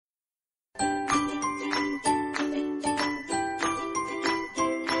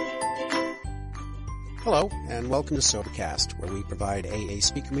Hello, and welcome to SoberCast, where we provide AA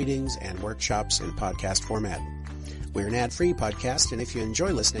speaker meetings and workshops in podcast format. We're an ad-free podcast, and if you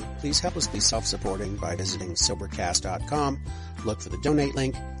enjoy listening, please help us be self-supporting by visiting Sobercast.com, look for the donate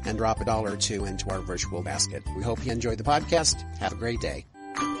link, and drop $1 or $2 into our virtual basket. We hope you enjoy the podcast. Have a great day.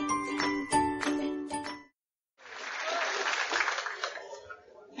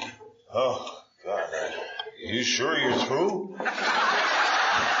 Oh, God. You sure you're through?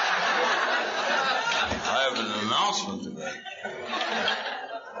 I have an announcement to make.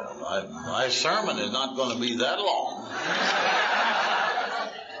 My sermon is not going to be that long.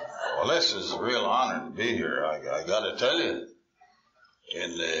 Well, this is a real honor to be here. I got to tell you,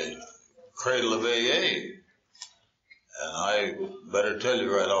 in the cradle of AA, and I better tell you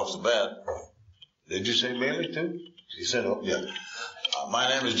right off the bat. Did you say Bailey too? She said, oh, yeah. My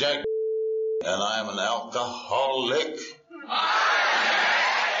name is Jack, and I am an alcoholic.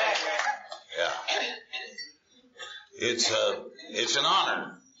 Yeah. It's an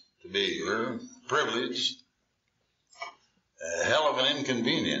honor to be here, privilege, a hell of an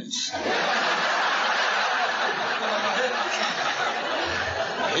inconvenience.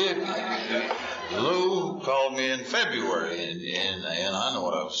 Lou called me in February, and I know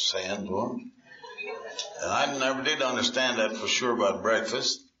what I was saying to him. And I never did understand that for sure about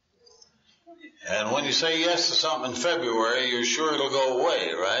breakfast. And when you say yes to something in February, you're sure it'll go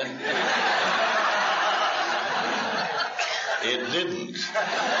away, right? It didn't.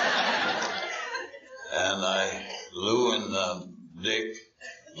 And Lou and Dick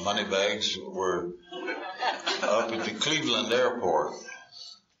Moneybags were up at the Cleveland airport.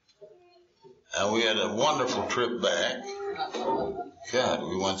 And we had a wonderful trip back. God,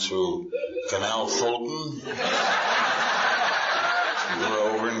 we went through Canal Fulton. We were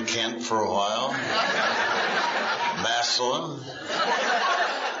over in Kent for a while. Massillon.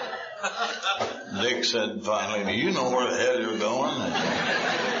 Dick said finally, do you know where the hell you're going? And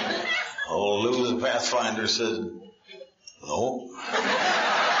old Lou, the Pathfinder, said, no.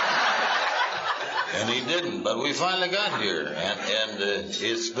 And he didn't, but we finally got here, and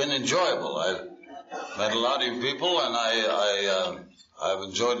it's been enjoyable. I've met a lot of you people, and I've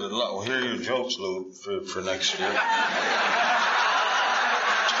enjoyed it a lot. Well, here are your jokes, Lou, for next year.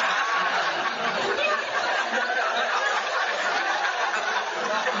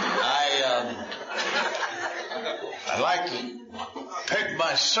 I'd like to pick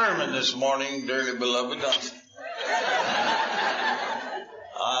my sermon this morning, dearly beloved,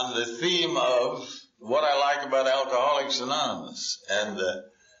 on the theme of what I like about Alcoholics Anonymous. And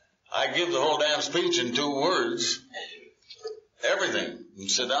I give the whole damn speech in 2 words. Everything. You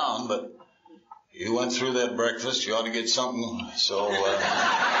sit down, but you went through that breakfast. You ought to get something. So,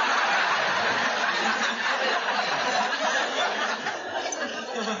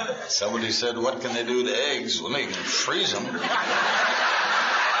 somebody said, what can they do to eggs? Well, they can freeze them.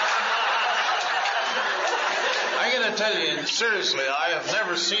 I gotta tell you, seriously, I have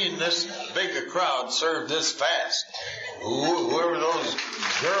never seen this big a crowd serve this fast. Whoever those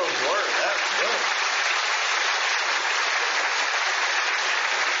girls were, that's good.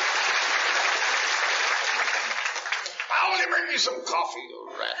 I'll only bring you some coffee, all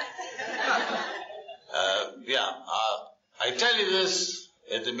right. I tell you this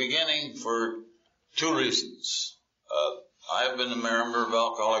at the beginning for 2 reasons. I've been a member of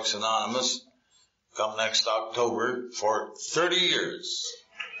Alcoholics Anonymous, come next October, for 30 years.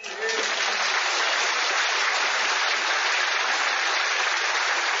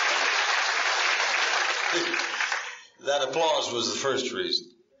 That applause was the first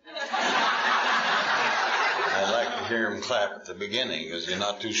reason. I like to hear them clap at the beginning because you're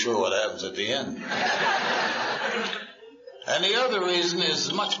not too sure what happens at the end. And the other reason is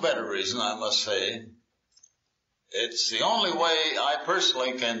a much better reason, I must say. It's the only way I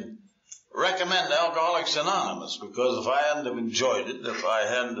personally can recommend Alcoholics Anonymous, because if I hadn't have enjoyed it, if I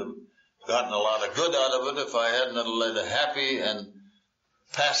hadn't have gotten a lot of good out of it, if I hadn't have led a happy and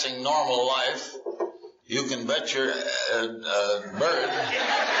passing normal life, you can bet your bird.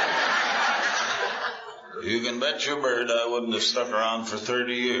 You can bet your bird I wouldn't have stuck around for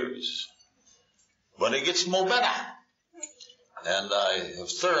 30 years. But it gets more better. And I have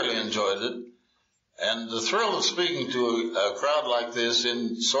thoroughly enjoyed it. And the thrill of speaking to a crowd like this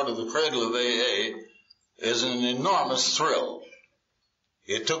in sort of the cradle of AA is an enormous thrill.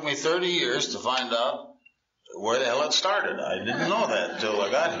 It took me 30 years to find out where the hell it started. I didn't know that until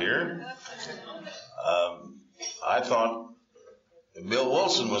I got here. I thought Bill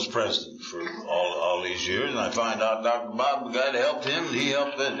Wilson was president for all these years, and I find out Dr. Bob, the guy that helped him, he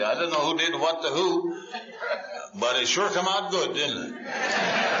helped it. I don't know who did what to who, but it sure come out good, didn't it?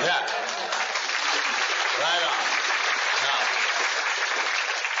 Yeah.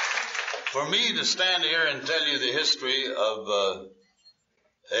 for me to stand here and tell you the history of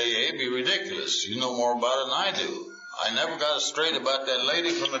AA be ridiculous. You know more about it than I do. I never got it straight about that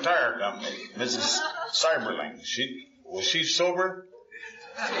lady from the tire company, Mrs. Cyberling. Was she sober?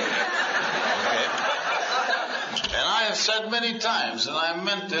 Okay. And I have said many times, and I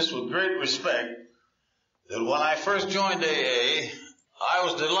meant this with great respect, that when I first joined AA, I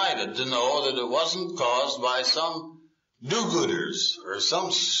was delighted to know that it wasn't caused by some do-gooders or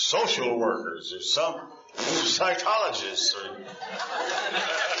some social workers or some psychologists or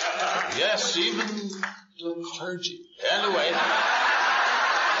yes, even the clergy. Anyway,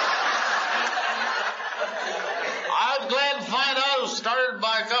 I was glad to find out it was started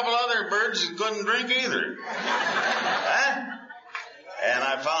by a couple other birds that couldn't drink either. And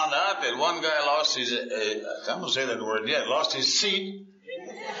I found out that one guy lost his, I'm going to say that word yet, lost his seat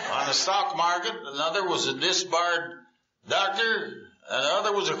on the stock market. Another was a disbarred doctor, and the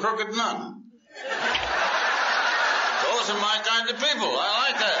other was a crooked nun. Those are my kind of people. I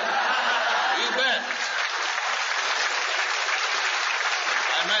like that. You bet.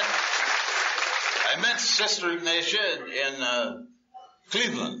 I met Sister Ignatia in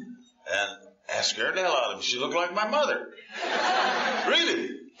Cleveland, and I scared the hell out of her. She looked like my mother. Really.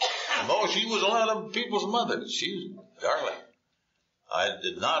 No, she was a lot of people's mother. She was darling. I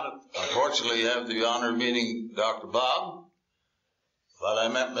did not, unfortunately, have the honor of meeting Dr. Bob, but I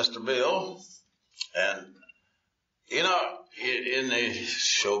met Mr. Bill, and, you know, in the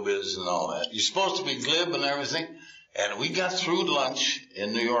showbiz and all that, you're supposed to be glib and everything, and we got through lunch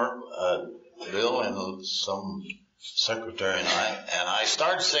in New York, Bill and some secretary and I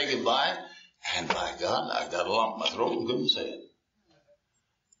started to say goodbye, and by God, I got a lump in my throat and couldn't say it.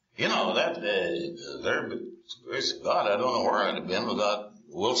 You know, that, there, but grace of God, I don't know where I'd have been without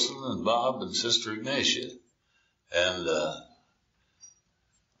Wilson and Bob and Sister Ignatia. And,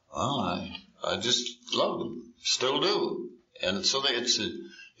 well, I just loved them. Still do. And so it's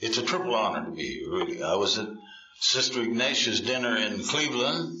a triple honor to be here, really. I was at Sister Ignatia's dinner in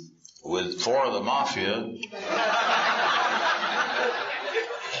Cleveland with 4 of the Mafia.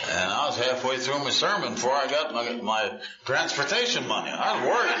 And I was halfway through my sermon before I got my transportation money. I was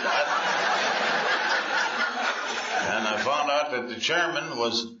worried. And I found out that the chairman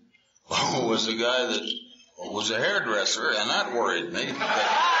was the guy that was a hairdresser, and that worried me.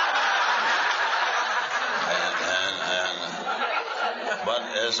 But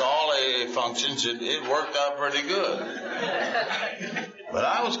as all AA functions, it worked out pretty good. But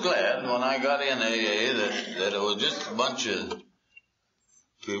I was glad when I got in AA that it was just a bunch of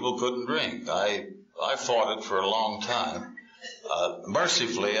people couldn't drink. I fought it for a long time.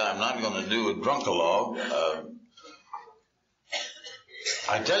 Mercifully, I'm not going to do a drunk-a-log.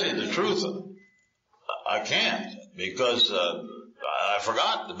 I tell you the truth, I can't, because I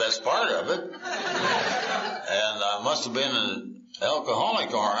forgot the best part of it. And I must have been an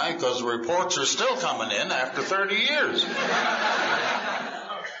alcoholic, all right, because the reports are still coming in after 30 years.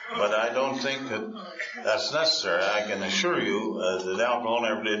 But I don't think that's necessary. I can assure you that alcohol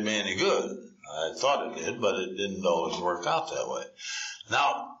never did me any good. I thought it did, but it didn't always work out that way.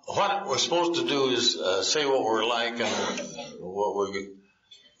 Now, what we're supposed to do is say what we're like and what we're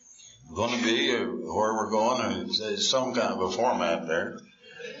going to be or where we're going, or some kind of a format there.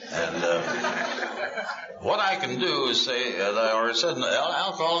 And what I can do is say, as I already said,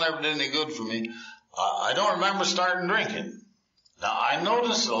 alcohol never did any good for me. I don't remember starting drinking. Now, I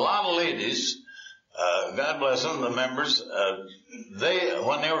noticed a lot of ladies, God bless them, the members,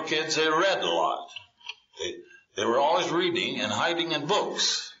 when they were kids, they read a lot. They were always reading and hiding in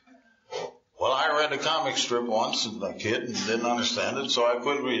books. Well, I read a comic strip once as a kid and didn't understand it, so I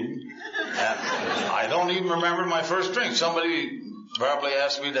quit reading. And I don't even remember my first drink. Somebody probably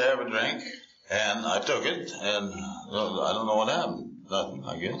asked me to have a drink, and I took it, and I don't know what happened. Nothing,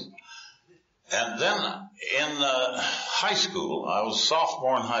 I guess. And then in high school, I was a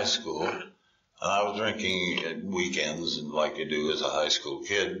sophomore in high school, and I was drinking at weekends, and like you do as a high school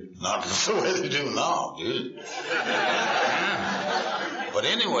kid. Not the way they do now, dude. But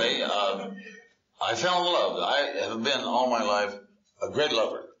anyway, I fell in love. I have been all my life a great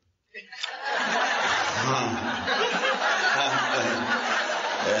lover.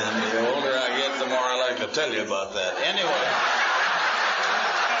 And the older I get, the more I like to tell you about that. Anyway,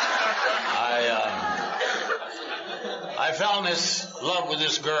 I fell in love with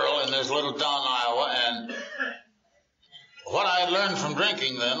this girl in this little town, Iowa, and what I had learned from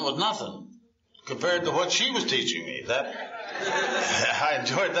drinking then was nothing compared to what she was teaching me. I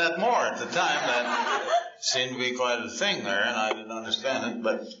enjoyed that more at the time. That seemed to be quite a thing there, and I didn't understand it,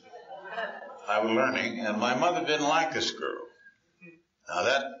 but I was learning, and my mother didn't like this girl. Now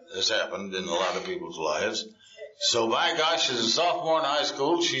that has happened in a lot of people's lives. So by gosh, as a sophomore in high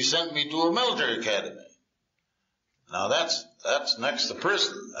school, she sent me to a military academy. Now that's next to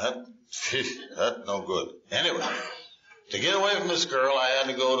prison. That's no good. Anyway, to get away from this girl, I had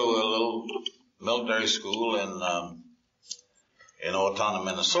to go to a little military school in Owatonna,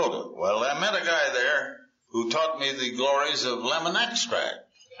 Minnesota. Well, I met a guy there who taught me the glories of lemon extract.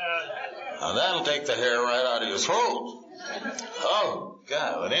 Now that'll take the hair right out of your throat. Oh,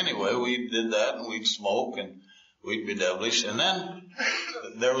 God. But anyway, we did that, and we'd smoke, and we'd be devilish. And then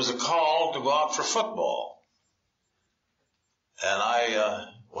there was a call to go out for football. And I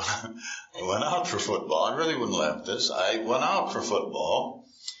went out for football. I really wouldn't laugh at this. I went out for football,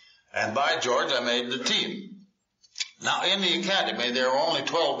 and by George, I made the team. Now, in the academy, there were only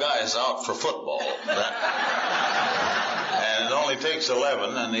 12 guys out for football. And it only takes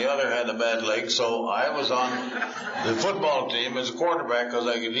 11, and the other had a bad leg, so I was on the football team as a quarterback because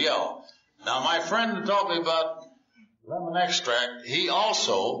I could yell. Now, my friend who taught me about lemon extract, he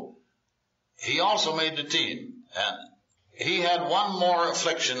also made the team. And he had one more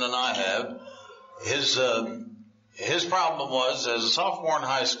affliction than I have. His problem was, as a sophomore in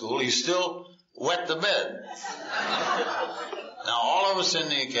high school, he still wet the bed. Now, all of us in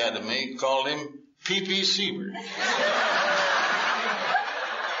the academy called him P.P. Siebert.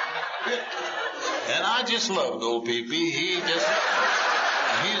 And I just loved old P.P. He's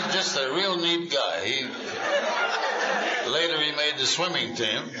just a real neat guy. Later he made the swimming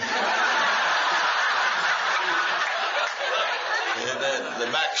team. The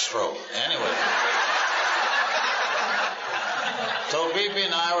backstroke. Anyway. So P.P.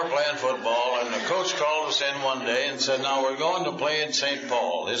 and I were playing football, and the coach called us in one day and said, now we're going to play in St.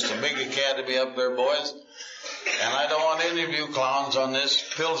 Paul. It's a big academy up there, boys. And I don't want any of you clowns on this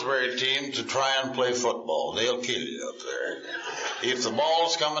Pillsbury team to try and play football. They'll kill you up there. If the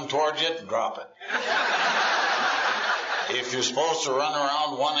ball's coming towards you, drop it. If you're supposed to run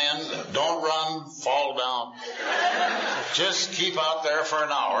around one end, don't run, fall down. Just keep out there for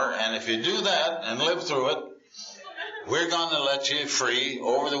an hour, and if you do that and live through it, we're going to let you free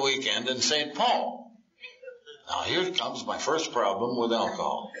over the weekend in St. Paul. Now here comes my first problem with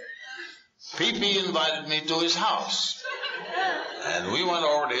alcohol. P.P. invited me to his house. And we went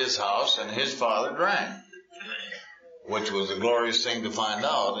over to his house, and his father drank, which was a glorious thing to find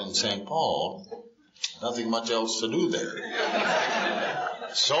out in St. Paul. Nothing much else to do there.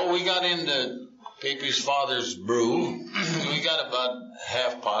 So we got into P.P.'s father's brew. We got about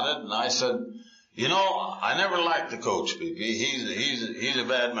half-potted, and I said, you know, I never liked the coach, P.P. He's a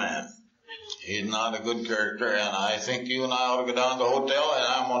bad man. He's not a good character, and I think you and I ought to go down to the hotel, and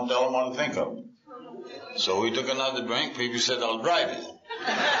I'm going to tell him what to think of him. So we took another drink. P.P. said, I'll drive you.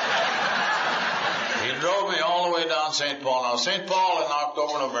 He drove me all the way down St. Paul. Now, St. Paul in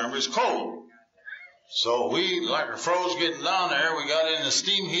October, November is cold. So we, like froze getting down there, we got in a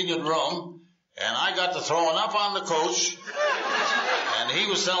steam-heated room, and I got to throwing up on the coach, and he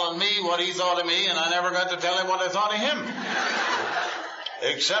was telling me what he thought of me, and I never got to tell him what I thought of him.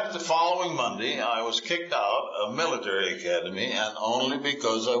 Except the following Monday, I was kicked out of military academy, and only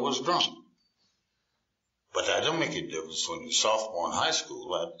because I was drunk. But that don't make a difference when you're sophomore in high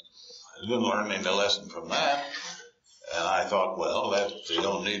school. I didn't learn any lesson from that. And I thought, well, they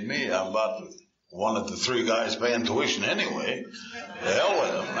don't need me. I'm about one of the three guys paying tuition anyway. The hell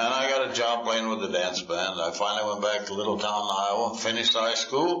with them. And I got a job playing with the dance band. I finally went back to Little Town, Iowa, finished high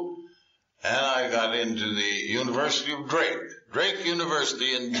school, and I got into the University of Drake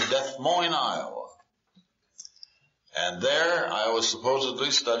University in Des Moines, Iowa. And there I was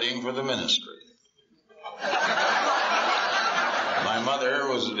supposedly studying for the ministry. My mother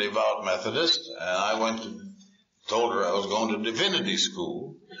was a devout Methodist, and I told her I was going to divinity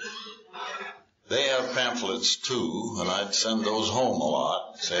school. They have pamphlets too, and I'd send those home a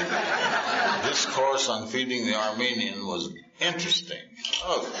lot. Say, this course on feeding the Armenian was interesting.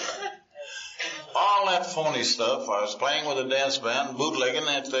 Oh, all that phony stuff. I was playing with a dance band, bootlegging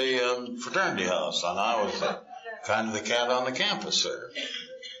at the fraternity house, and I was kind of the cat on the campus there.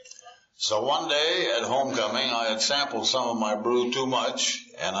 So one day at homecoming, I had sampled some of my brew too much,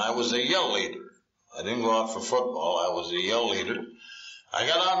 and I was a yell leader. I didn't go out for football. I was a yell leader. I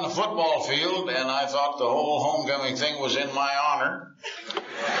got out on the football field, and I thought the whole homecoming thing was in my honor.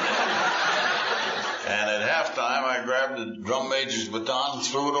 And at halftime, I grabbed the drum major's baton and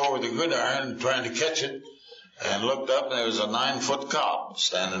threw it over the gridiron, trying to catch it, and looked up, and there was a 9-foot cop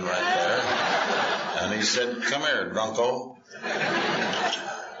standing right there. And he said, come here, drunko.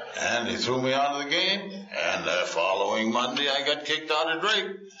 And he threw me out of the game, and the following Monday, I got kicked out of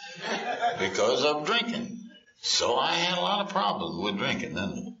Drake because of drinking. So I had a lot of problems with drinking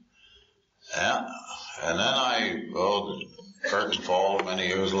then. Yeah. And then the curtain fall, many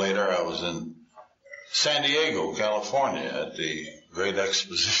years later, I was in San Diego, California, at the great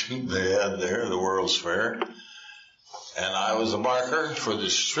exposition they had there, the World's Fair. And I was a marker for the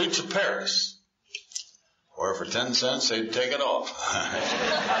streets of Paris, where for 10 cents they'd take it off.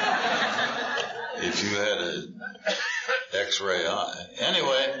 If you had an X-ray eye.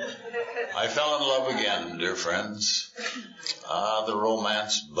 Anyway, I fell in love again, dear friends. The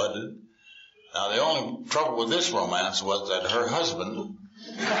romance budded. Now, the only trouble with this romance was that her husband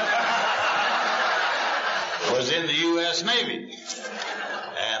was in the U.S. Navy.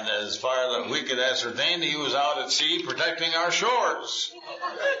 And as far as we could ascertain, he was out at sea protecting our shores.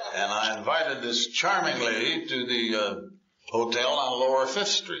 And I invited this charming lady to the hotel on Lower 5th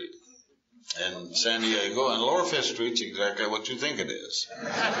Street in San Diego. And Lower 5th Street's exactly what you think it is.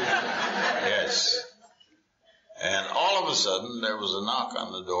 Yes. And all of a sudden, there was a knock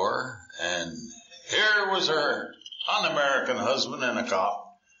on the door, and here was her un-American husband and a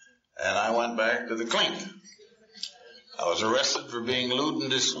cop. And I went back to the clink. I was arrested for being lewd and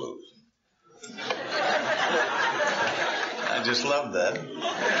dissolute. I just loved that.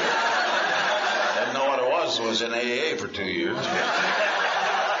 I didn't know what it was in AA for 2 years.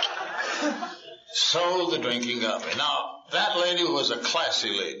 So the drinking got me. Now, that lady was a classy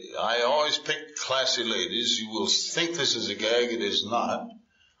lady. I always pick classy ladies. You will think this is a gag. It is not.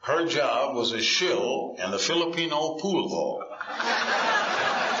 Her job was a shill in the Filipino pool hall.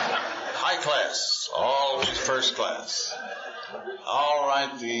 High class, always first class. All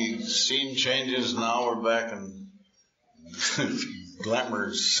right, the scene changes. Now we're back in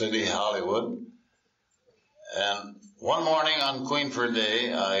Glamour City, Hollywood. And one morning on Queenford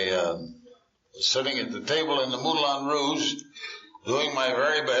Day, I was sitting at the table in the Moulin Rouge, doing my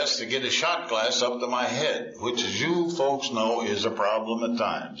very best to get a shot glass up to my head, which, as you folks know, is a problem at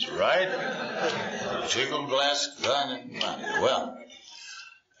times, right? Jiggle glass, well.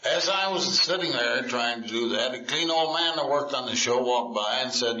 As I was sitting there trying to do that, a clean old man that worked on the show walked by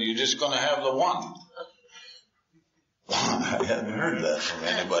and said, "You're just going to have the one." I hadn't heard that from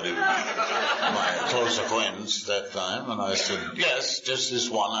anybody, my close acquaintance that time. And I said, "Yes, just this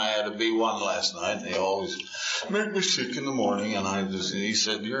one. I had a B1 last night. And they always make me sick in the morning." And he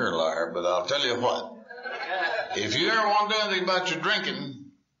said, "You're a liar, but I'll tell you what. If you ever want to do anything about your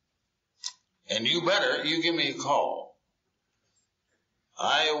drinking, and you give me a call.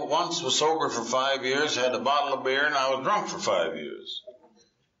 I once was sober for 5 years, had a bottle of beer, and I was drunk for 5 years.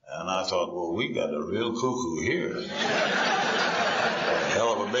 And I thought, well, we got a real cuckoo here. A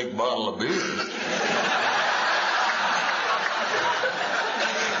hell of a big bottle of beer.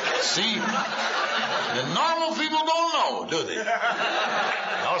 See, the normal people don't know, do they?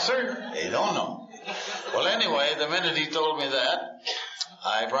 No, sir, they don't know. Well, anyway, the minute he told me that,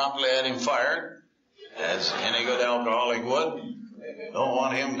 I promptly had him fired, as any good alcoholic would. Don't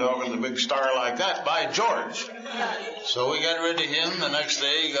want him talking to a big star like that, by George. So we got rid of him. The next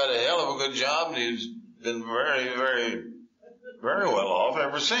day he got a hell of a good job, and he's been very, very, very well off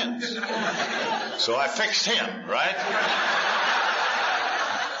ever since. So I fixed him, right?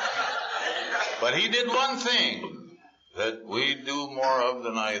 But he did one thing that we do more of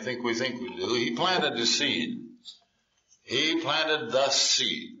than I think we do. He planted the seed. He planted the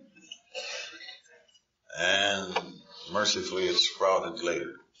seed. And mercifully, it sprouted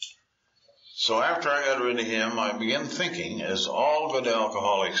later. So after I got rid of him, I began thinking, as all good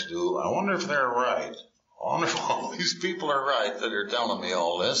alcoholics do, I wonder if they're right. I wonder if all these people are right that are telling me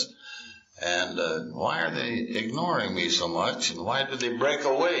all this. And why are they ignoring me so much? And why did they break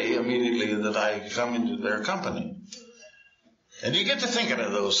away immediately that I come into their company? And you get to thinking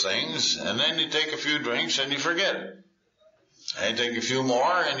of those things, and then you take a few drinks and you forget it. And you take a few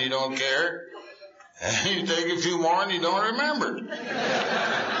more and you don't care. And you take a few more and you don't remember.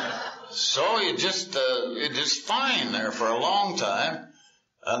 So you're just fine there for a long time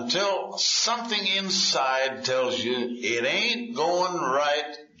until something inside tells you it ain't going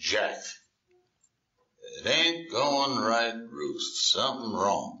right, Jack. It ain't going right, Ruth. Something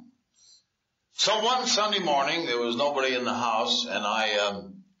wrong. So one Sunday morning, there was nobody in the house, and I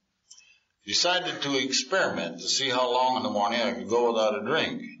decided to experiment to see how long in the morning I could go without a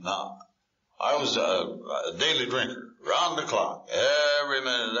drink. Now, I was a daily drinker, round the clock, every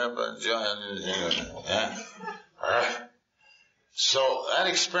minute. So that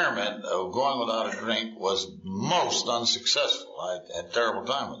experiment of going without a drink was most unsuccessful. I had a terrible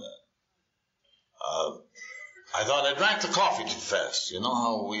time with that. I thought I drank the coffee too fast. You know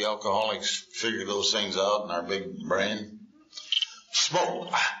how we alcoholics figure those things out in our big brain?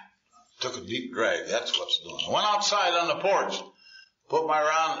 Smoke. took a deep drag. That's what's doing. I went outside on the porch, put my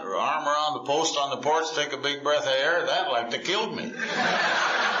arm around the post on the porch, take a big breath of air. That like to killed me. And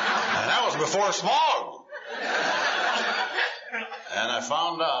that was before smog. And I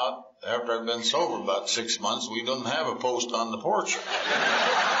found out, after I'd been sober about 6 months, we didn't have a post on the porch. It was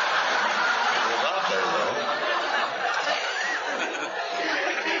out there, though.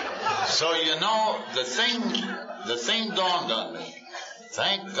 So, you know, the thing dawned on me.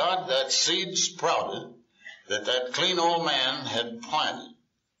 Thank God that seed sprouted that clean old man had planted.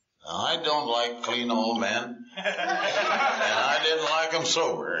 Now, I don't like clean old men, and I didn't like him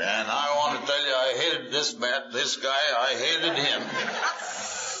sober. And I want to tell you, I hated this guy. I hated him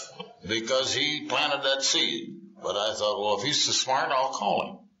because he planted that seed. But I thought, well, if he's so smart, I'll call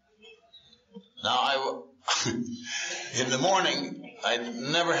him. Now, in the morning, I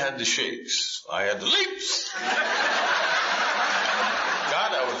never had the shakes. I had the leaps.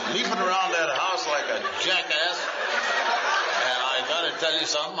 God, I was leaping around that house like a jackass. And I got to tell you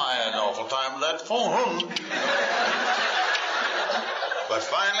something, I had an awful time with that phone. But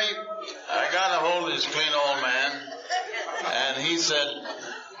finally, I got a hold of this clean old man, and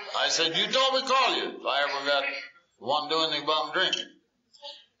I said, you told me to call you if I ever got one doing anything about drinking.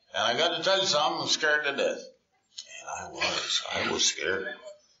 And I got to tell you something, I'm scared to death. And I was scared.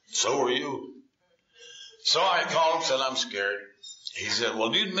 So were you. So I called him, said, I'm scared. He said, well,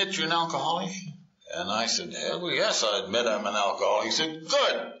 do you admit you're an alcoholic? And I said, well, yes, I admit I'm an alcoholic. He said,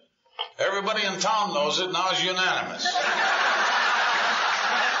 good. Everybody in town knows it. Now it's unanimous. Well,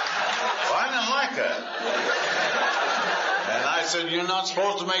 I didn't like that. And I said, you're not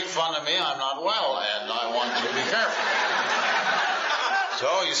supposed to make fun of me. I'm not well, and I want you to be careful. So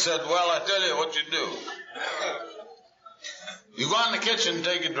he said, well, I tell you what you do. You go in the kitchen and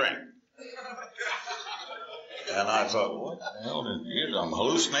take a drink. And I thought, what the hell did you do? I'm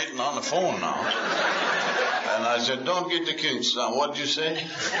hallucinating on the phone now. And I said, don't get the cutes. Now, what did you say?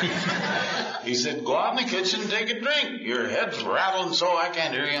 He said, go out in the kitchen and take a drink. Your head's rattling so I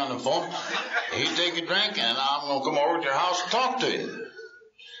can't hear you on the phone. You take a drink, and I'm going to come over to your house and talk to you.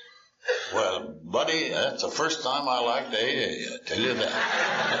 Well, buddy, that's the first time I liked AA, I tell you that.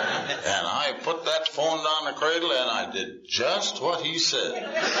 And I put that phone down the cradle, and I did just what he said.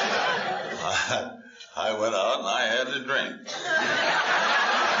 I went out and I had a drink.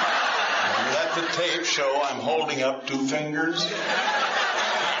 And let the tape show I'm holding up 2 fingers.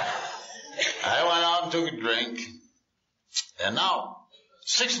 I went out and took a drink. And now,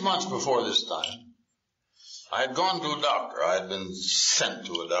 6 months before this time, I had gone to a doctor. I had been sent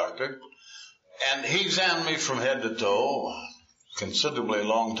to a doctor. And he examined me from head to toe, considerably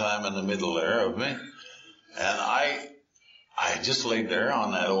long time in the middle there of me. And I just laid there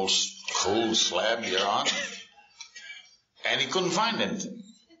on that old cold slab you're on, and he couldn't find anything.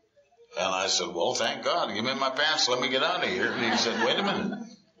 And I said, well, thank God, give me my pants, let me get out of here. And he said, wait a minute.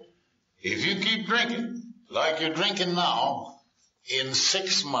 If you keep drinking like you're drinking now, in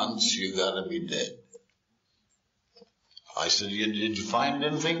 6 months you got to be dead. I said, did you find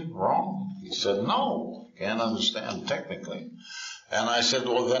anything wrong? He said, no, can't understand technically. And I said,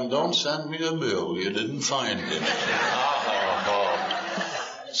 well, then don't send me a bill. You didn't find it.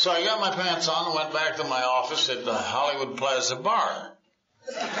 So I got my pants on and went back to my office at the Hollywood Plaza bar.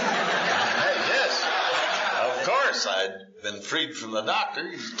 Hey, yes, of course, I'd been freed from the doctor.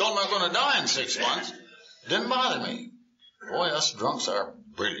 He told me I was going to die in 6 months. Didn't bother me. Boy, us drunks are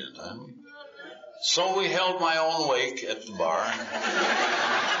brilliant, huh? So we held my own wake at the bar.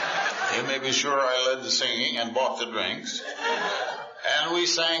 You may be sure I led the singing and bought the drinks. And we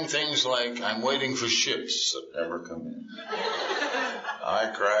sang things like, I'm waiting for ships that never come in.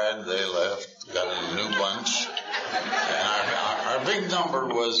 I cried, they left, got a new bunch. And our big number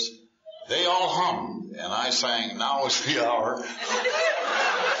was, they all hummed, and I sang, now is the hour when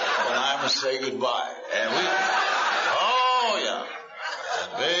I must say goodbye. And oh yeah,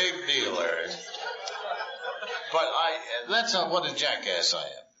 a big deal, Larry. But that's not what a jackass I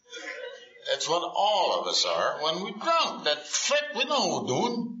am. That's what all of us are when we're drunk. That flick, we know what we're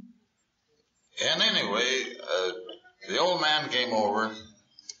doing. And anyway, the old man came over,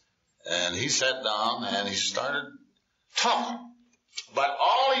 and he sat down, and he started talking. But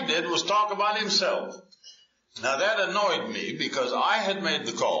all he did was talk about himself. Now, that annoyed me, because I had made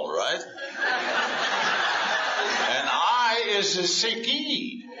the call, right? And I is a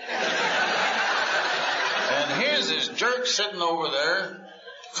sickee. And here's this jerk sitting over there,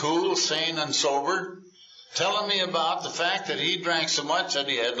 cool, sane, and sober, telling me about the fact that he drank so much that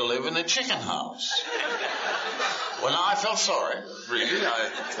he had to live in a chicken house. Well, now I felt sorry, really. I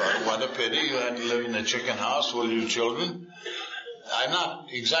thought, what a pity you had to live in a chicken house with your children. I'm not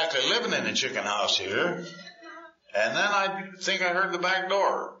exactly living in a chicken house here. And then I think I heard the back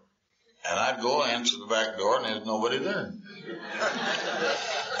door. And I'd go answer the back door, and there's nobody there.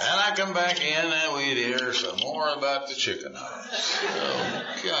 And I come back in, and we'd hear some more about the chicken house. Oh,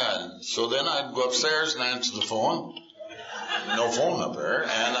 God. So then I'd go upstairs and answer the phone. No phone up there.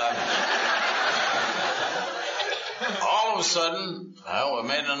 And all of a sudden, I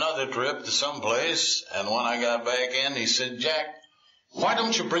made another trip to some place, and when I got back in, he said, Jack, why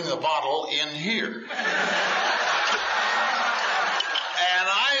don't you bring the bottle in here? And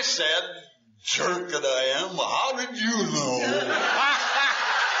I said, jerk that I am, how did you know?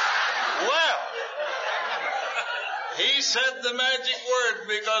 Well, he said the magic word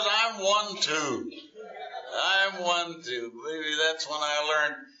because I'm one too. I'm one too. Maybe that's when I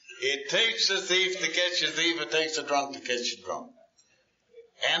learned it takes a thief to catch a thief, it takes a drunk to catch a drunk.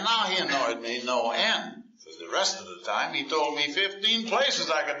 And now he annoyed me no end. For the rest of the time, he told me 15 places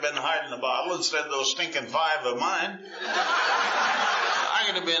I could have been hiding a bottle instead of those stinking 5 of mine. I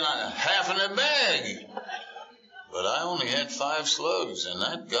could have been half in a bag. But I only had 5 slugs, and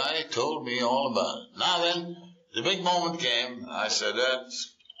that guy told me all about it. Now then, the big moment came. I said,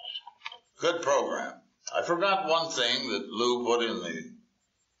 that's a good program. I forgot one thing that Lou put in the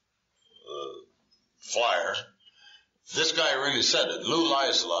flyer. This guy really said it. Lou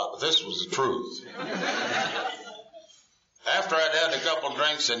lies a lot, but this was the truth. After I'd had a couple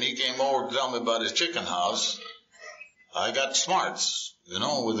drinks and he came over to tell me about his chicken house, I got smarts,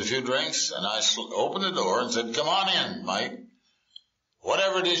 with a few drinks, and I opened the door and said, come on in, Mike.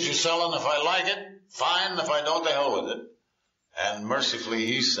 Whatever it is you're selling, if I like it, fine. If I don't, the hell with it. And mercifully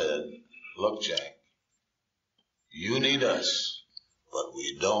he said, look, Jack, you need us, but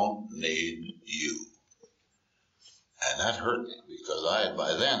we don't need you. And that hurt me because I had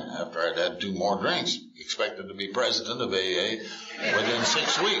by then, after I'd had 2 more drinks, expected to be president of AA within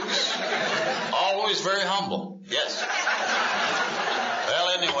 6 weeks. Always very humble. Yes. Well,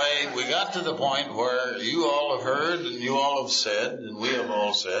 anyway, we got to the point where you all have heard and you all have said, and we have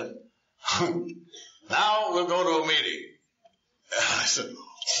all said, now we'll go to a meeting. And I said,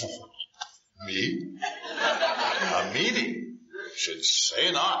 me? A meeting? You should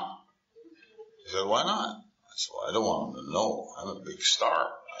say not. He said, why not? I said, well, I don't want them to know. I'm a big star.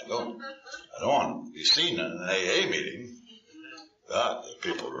 I don't want to be seen in an AA meeting. God, if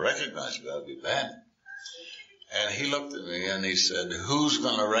people recognize me, that would be bad. And he looked at me and he said, who's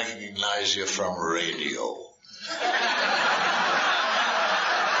going to recognize you from radio?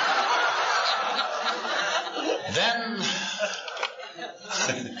 Then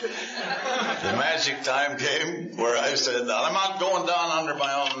the magic time came where I said, I'm not going down under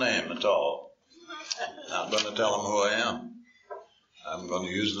my own name at all. I'm not going to tell them who I am. I'm going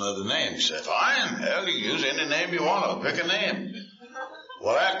to use another name. He said, fine, hell, you can use any name you want to. Pick a name.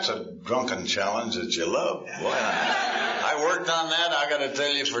 Well, that's a drunken challenge that you love. Boy, I worked on that, I got to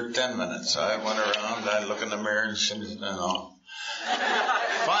tell you, for 10 minutes. I went around, I looked in the mirror and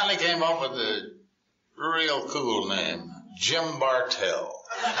finally came up with a real cool name, Jim Bartell.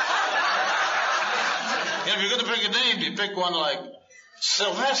 If you're going to pick a name, you pick one like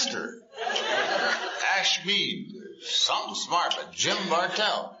Sylvester, Ashmead, something smart, but Jim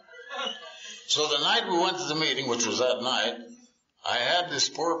Bartell. So the night we went to the meeting, which was that night, I had this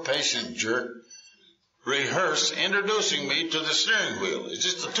poor patient jerk rehearse introducing me to the steering wheel. It's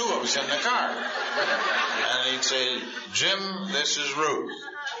just the 2 of us in the car. And he'd say, Jim, this is Ruth.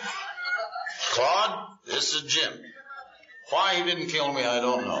 Claude, this is Jim. Why he didn't kill me, I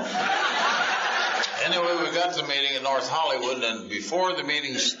don't know. Anyway, we got to the meeting in North Hollywood, and before the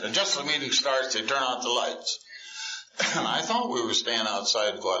meeting, just the meeting starts, they turn out the lights. And I thought we were staying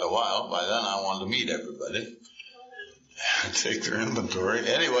outside quite a while. By then, I wanted to meet everybody, take their inventory.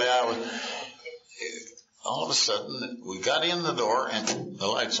 Anyway, all of a sudden, we got in the door, and the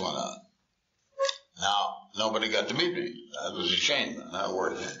lights went out. Now, nobody got to meet me. That was a shame. Not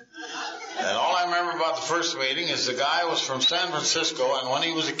worth it. And all I remember about the first meeting is the guy was from San Francisco, and when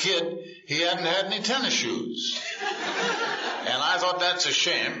he was a kid, he hadn't had any tennis shoes. And I thought that's a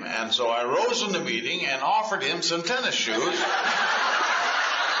shame, and so I rose in the meeting and offered him some tennis shoes. And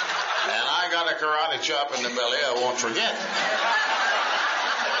I got a karate chop in the belly I won't forget.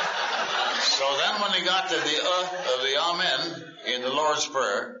 So then when he got to the of the Amen in the Lord's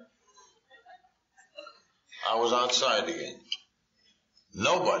Prayer, I was outside again.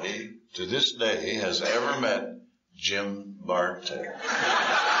 Nobody to this day has ever met Jim Bartell.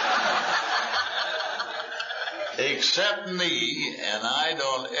 Except me, and I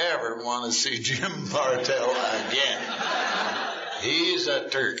don't ever want to see Jim Bartell again. He's a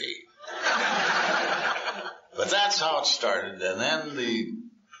turkey. But that's how it started. And then the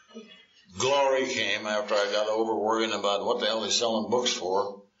glory came after I got over worrying about what the hell they're selling books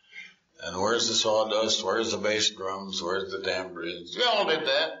for. And where's the sawdust? Where's the bass drums? Where's the tambourines? You all did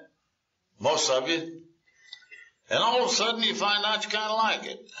that. Most of you. And all of a sudden you find out you kind of like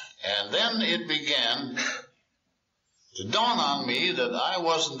it. And then it began to dawn on me that I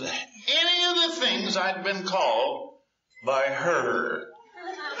wasn't any of the things I'd been called by her.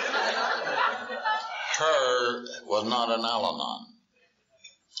 Her was not an al-anon.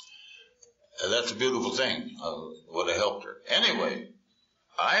 That's a beautiful thing. Would have helped her. Anyway,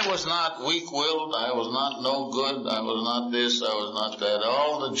 I was not weak-willed. I was not no good. I was not this. I was not that.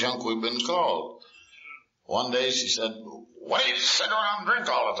 All the junk we've been called. One day she said, "What do you sit around and drink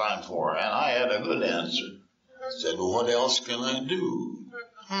all the time for?" And I had a good answer. I said, "Well, what else can I do?"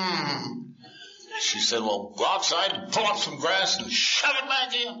 She said, "Well, go outside and pull up some grass and shove it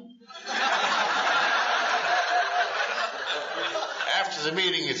back in." After the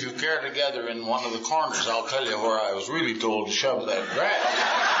meeting, if you care to gather in one of the corners, I'll tell you where I was really told to shove that grass.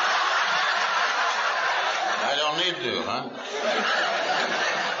 I don't need to, huh?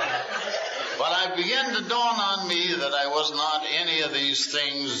 But I began to dawn on me that I was not any of these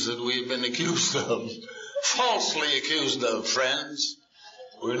things that we've been accused of, falsely accused of, friends.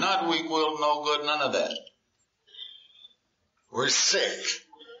 We're not weak-willed, no good, none of that. We're sick.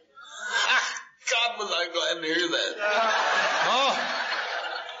 God, was I glad to hear that. Oh,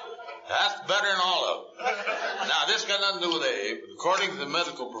 that's better than all of them. Now, this got nothing to do with AA, but according to the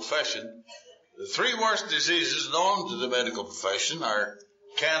medical profession, the 3 worst diseases known to the medical profession are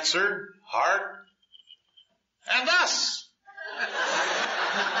cancer, heart, and us.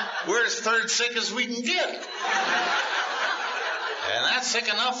 We're as third sick as we can get. And that's sick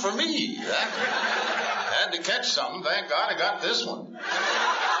enough for me. I had to catch something. Thank God I got this one.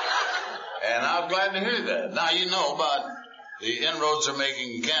 And I'm glad to hear that. Now, you know about the inroads they're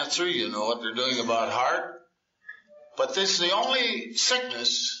making in cancer. You know what they're doing about heart. But this is the only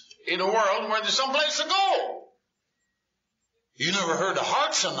sickness in the world where there's some place to go. You never heard of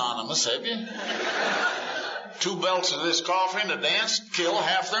Hearts Anonymous, have you? 2 belts of this coffee and a dance kill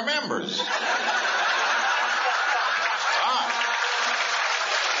half their members.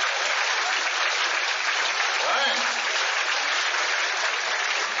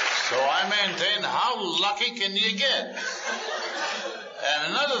 So I maintain, how lucky can you get?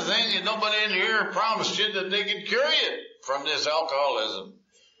 And another thing, nobody in here promised you that they could cure you from this alcoholism.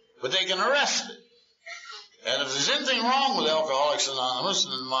 But they can arrest it. And if there's anything wrong with Alcoholics Anonymous,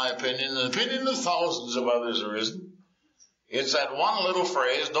 in my opinion, and the opinion of thousands of others there isn't, it's that one little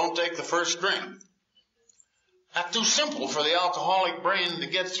phrase, don't take the first drink. That's too simple for the alcoholic brain to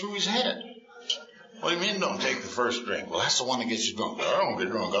get through his head. What do you mean don't take the first drink? Well, that's the one that gets you drunk. I don't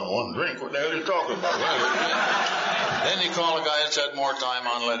get drunk on one drink. What the hell are you talking about? Then you call a guy that's had more time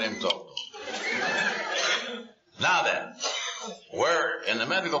on, let him talk. Now then, where in the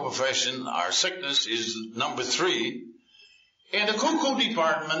medical profession our sickness is number 3, in the cuckoo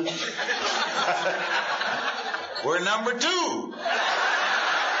department, we're number 2.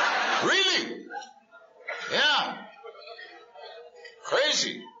 Really? Yeah.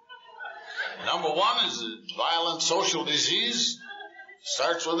 Crazy. Number 1 is a violent social disease.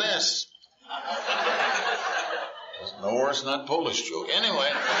 Starts with S. It's no worse than that Polish joke.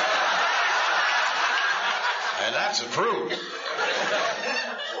 Anyway. And that's the truth.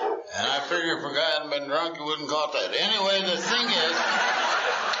 And I figure if a guy hadn't been drunk, he wouldn't caught that. Anyway, the thing is,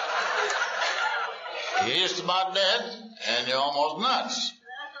 you're just about dead, and you're almost nuts.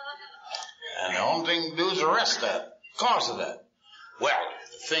 And the only thing to do is arrest that, cause of that. Well,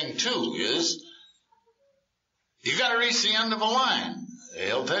 the thing, too, is you got to reach the end of a line.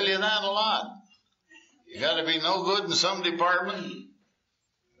 They'll tell you that a lot. You got to be no good in some department.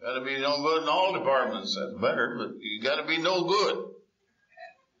 You got to be no good in all departments. That's better, but you got to be no good.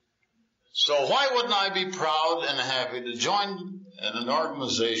 So why wouldn't I be proud and happy to join in an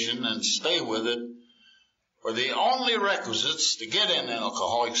organization and stay with it where the only requisites to get in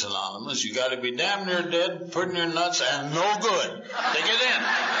Alcoholics Anonymous, you got to be damn near dead, pretty near nuts, and no good to get in.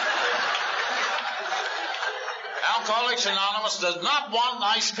 Alcoholics Anonymous does not want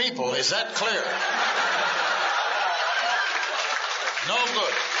nice people. Is that clear? No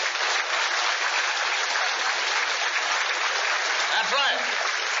good. That's right.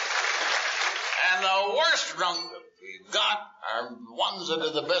 And the worst drunk that we've got are ones that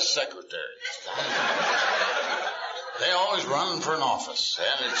are the best secretaries. They always run for an office,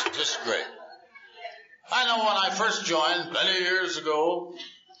 and it's just great. I know when I first joined, many years ago,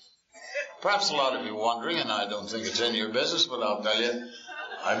 perhaps a lot of you wondering, and I don't think it's any of your business, but I'll tell you,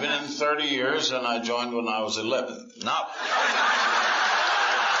 I've been in 30 years, and I joined when I was 11. Now,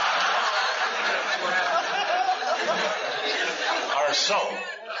 or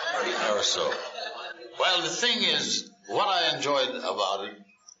so. Well, the thing is, what I enjoyed about it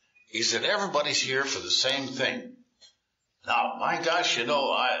is that everybody's here for the same thing. Now, my gosh,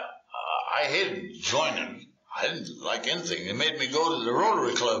 I hated joining. I didn't like anything. It made me go to the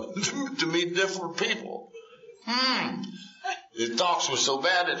Rotary Club to meet different people. The talks were so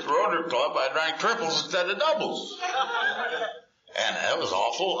bad at the Rotary Club, I drank triples instead of doubles. And that was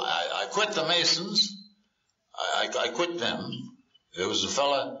awful. I quit the Masons. I quit them. There was a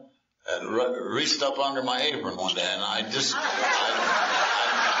fella that reached up under my apron one day, and I got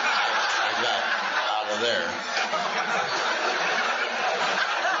out of there.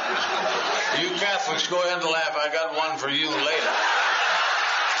 You Catholics, go ahead and laugh. I got one for you later.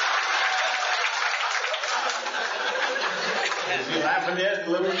 Is you laughing yet,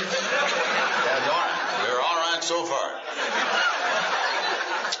 Louis? Yeah, darn. We're all right so far.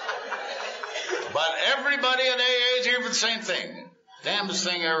 But everybody at AA is here for the same thing. Damnedest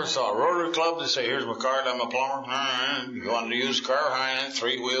thing I ever saw. Rotary Club, they say, here's my card, I'm a plumber. You want to use a car?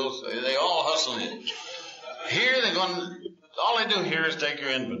 3 wheels. They all hustle in. Here, all they do here is take your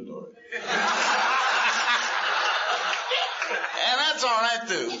inventory. And that's all right,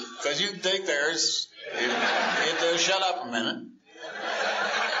 too, because you can take theirs if they'll shut up a minute.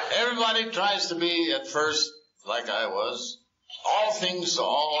 Everybody tries to be, at first, like I was, all things to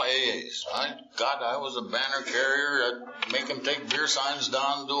all AAs. God, I was a banner carrier. I'd make them take beer signs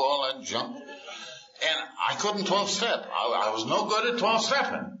down, do all that junk. And I couldn't 12-step. I was no good at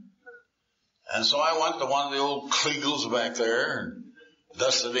 12-stepping. And so I went to one of the old Kliegels back there and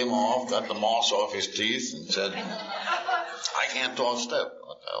dusted him off, got the moss off his teeth, and said, I can't 12-step.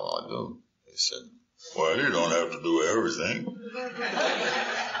 What the hell do I do? He said, well, you don't have to do everything.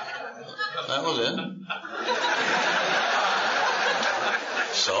 That was it.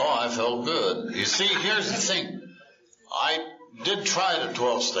 So I felt good. You see, here's the thing. I did try the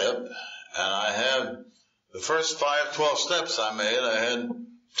 12-step, and I had the first 5 12-steps I made. I had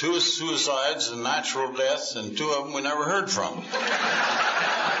 2 suicides and natural deaths, and 2 of them we never heard from.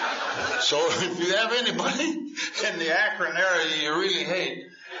 So if you have anybody in the Akron area you really hate,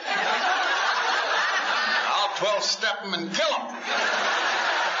 I'll 12-step them and kill them.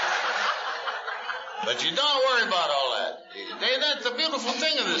 But you don't worry about all that. That's the beautiful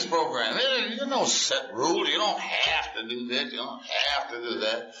thing of this program. There's no set rule. You don't have to do this. You don't have to do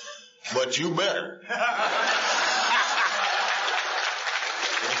that. But you better.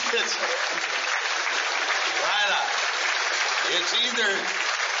 It's right up. It's either,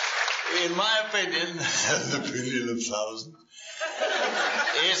 in my opinion, the opinion of thousands,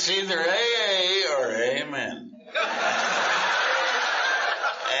 it's either AA or Amen.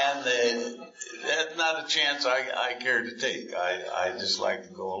 And that's not a chance I care to take. I just like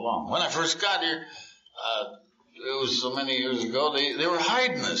to go along. When I first got here, it was so many years ago, they were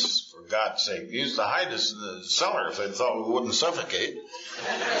hiding us, for God's sake. They used to hide us in the cellar if they thought we wouldn't suffocate.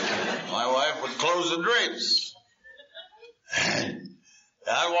 My wife would close the drapes.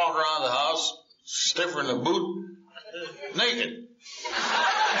 I'd walk around the house, stiffer than a boot, naked.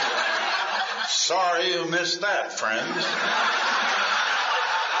 Sorry you missed that, friends.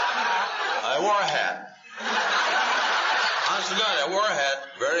 I wore a hat. Honest to God, I wore a hat.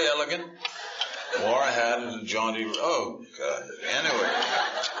 Very elegant. Wore a hat and a jaunty. Oh, God. Anyway,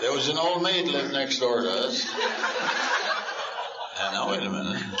 there was an old maid lived next door to us. And now, wait a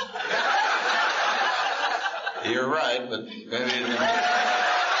minute. You're right, but maybe.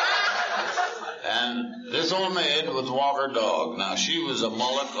 And this old maid would walk her dog. Now, she was a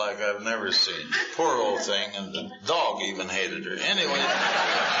mullet like I've never seen. Poor old thing, and the dog even hated her. Anyway,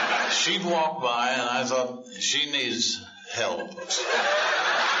 she'd walk by, and I thought, she needs help.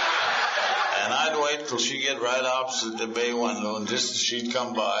 And I'd wait till she'd get right opposite the bay window, and just as she'd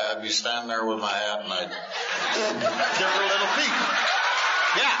come by, I'd be standing there with my hat, and I'd give her a little peek.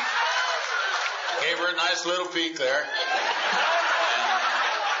 Yeah. Gave her a nice little peek there.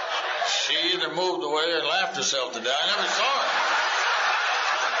 She either moved away or laughed herself to death. I never saw her.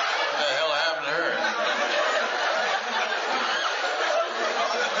 What the hell happened to her?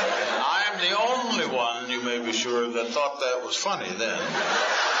 I'm the only one, you may be sure, that thought that was funny then.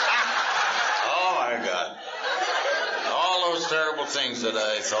 Oh, my God. All those terrible things that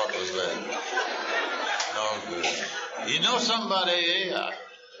I thought was bad. No good. You know somebody,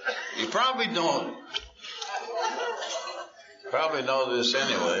 you probably don't. Probably know this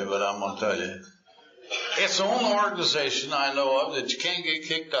anyway, but I'm going to tell you. It's the only organization I know of that you can't get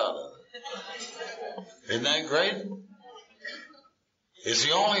kicked out of. Isn't that great? It's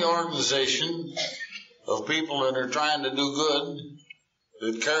the only organization of people that are trying to do good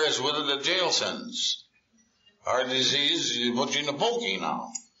that carries with it a jail sentence. Heart disease, you put you in a bogey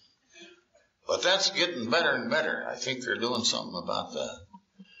now. But that's getting better and better. I think they're doing something about that.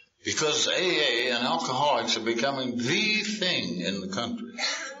 Because AA and alcoholics are becoming the thing in the country.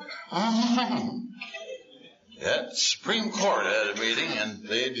 That Supreme Court had a meeting and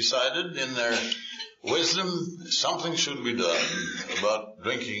they decided in their wisdom something should be done about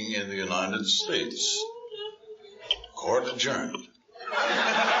drinking in the United States. Court adjourned.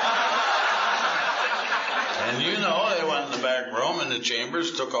 And you know, they went in the back room in the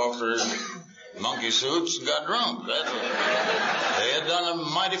chambers, took off their monkey suits and got drunk. They had done a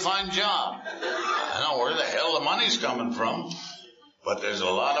mighty fine job. I don't know where the hell the money's coming from, but there's a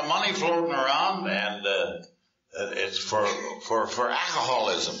lot of money floating around, and it's for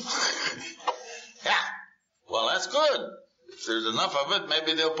alcoholism. Yeah. Well, that's good. If there's enough of it,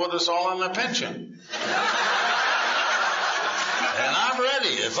 maybe they'll put us all on a pension. And I'm ready.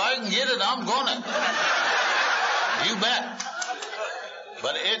 If I can get it, I'm gonna. You bet.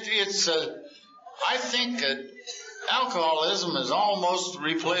 But I think alcoholism has almost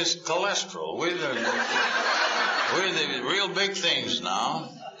replaced cholesterol. We're the real big things now.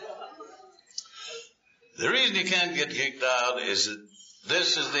 The reason you can't get kicked out is that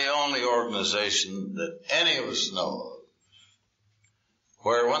this is the only organization that any of us know of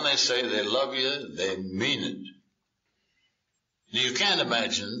where when they say they love you, they mean it. You can't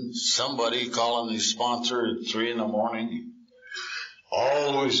imagine somebody calling the sponsor at 3 in the morning.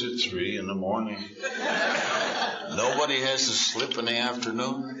 Always at 3 in the morning. Nobody has to slip in the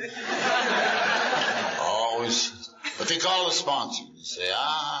afternoon. Always. But they call the sponsor and say,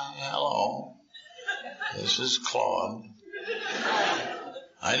 hello. This is Claude.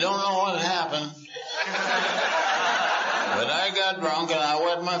 I don't know what happened, but I got drunk and I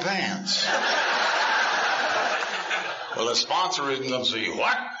wet my pants. Well, the sponsor isn't going to say,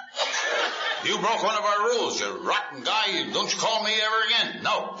 what? You broke one of our rules, you rotten guy. Don't you call me ever again.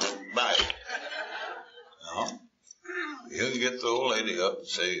 No. Bye. No. You can get the old lady up and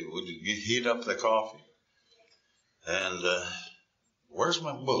say, would you heat up the coffee? And, where's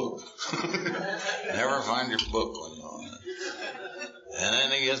my book? Never find your book when you're on it. And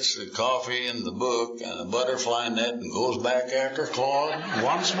then he gets the coffee and the book and a butterfly net and goes back after Claude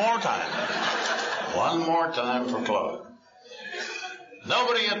once more time. One more time for Claude.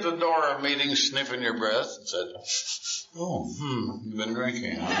 Nobody at the door of meetings sniffing your breath and said, you've been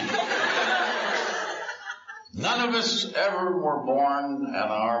drinking, huh? None of us ever were born and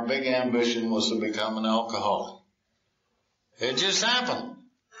our big ambition was to become an alcoholic. It just happened.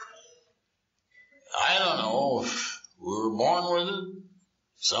 I don't know if we were born with it.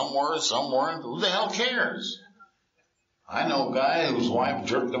 Some were, some weren't. Who the hell cares? I know a guy whose wife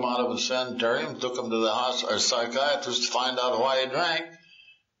jerked him out of a sanitarium, took him to the hospital, or psychiatrist to find out why he drank.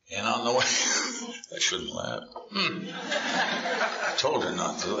 And on the way, I shouldn't laugh. I told her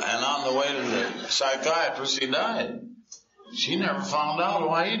not to. And on the way to the psychiatrist, he died. She never found out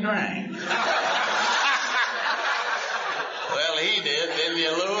why he drank. Well, he did, didn't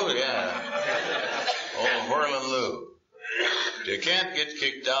you, Lou? Yeah. Old whirling Lou. You can't get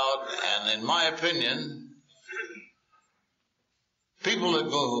kicked out, and in my opinion, people that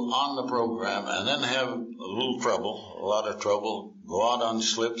go on the program and then have a little trouble, a lot of trouble, go out on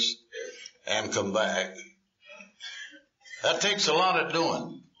slips and come back, that takes a lot of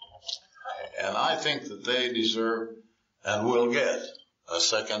doing. And I think that they deserve and will get a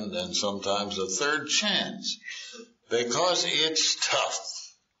second and sometimes a third chance because it's tough.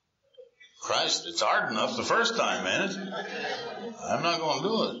 Christ, it's hard enough the first time, man. I'm not going to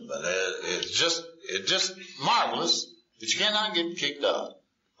do it, but it's just marvelous. But you cannot get kicked out.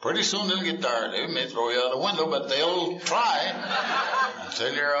 Pretty soon they'll get tired. They may throw you out a window, but they'll try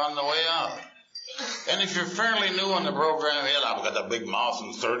until you're on the way out. And if you're fairly new on the program, hell, I've got a big mouth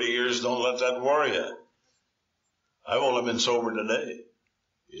in 30 years, don't let that worry you. I've only been sober today.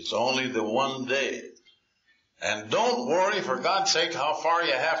 It's only the one day. And don't worry, for God's sake, how far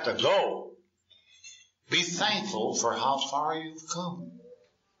you have to go. Be thankful for how far you've come.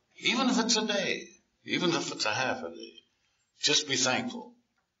 Even if it's a day, even if it's a half a day. Just be thankful.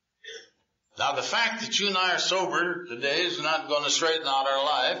 Now, the fact that you and I are sober today is not going to straighten out our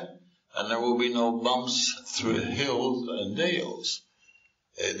life, and there will be no bumps through hills and dales.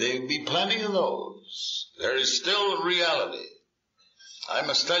 There will be plenty of those. There is still a reality. I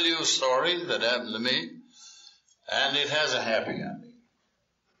must tell you a story that happened to me, and it has a happy ending.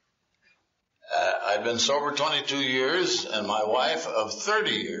 I've been sober 22 years, and my wife of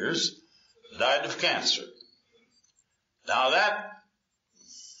 30 years died of cancer. Now that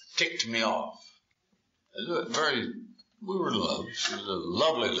ticked me off. We were in love. She was a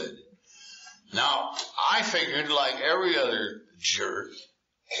lovely lady. Now, I figured like every other jerk,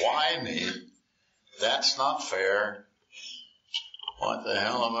 why me? That's not fair. What the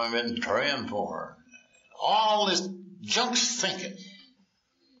hell have I been praying for? All this junk thinking.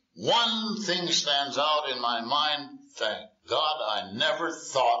 One thing stands out in my mind. Thank God I never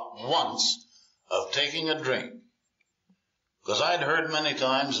thought once of taking a drink. Because I'd heard many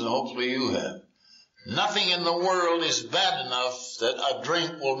times, and hopefully you have, nothing in the world is bad enough that a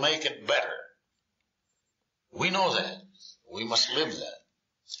drink will make it better. We know that. We must live that.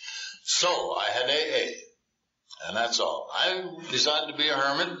 So I had AA, and that's all. I decided to be a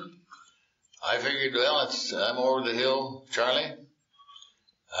hermit. I figured, well, I'm over the hill, Charlie.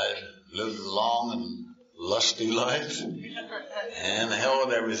 I lived a long and lusty life, and the hell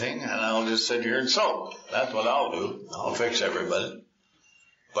with everything, and I'll just sit here and soak. That's what I'll do. I'll fix everybody.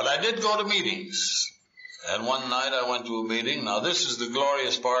 But I did go to meetings, and one night I went to a meeting. Now this is the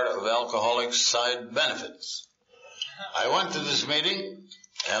glorious part of alcoholics' side benefits. I went to this meeting,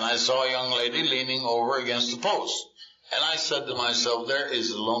 and I saw a young lady leaning over against the post. And I said to myself, there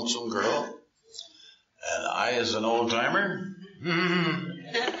is a lonesome girl, and I, as an old-timer,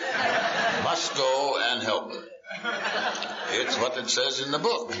 must go and help her. It's what it says in the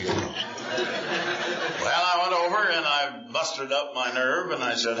book. Well, I went over and I mustered up my nerve and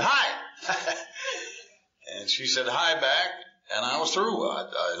I said, hi. And she said, hi back. And I was through. I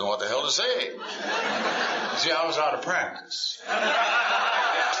didn't know what the hell to say. See, I was out of practice.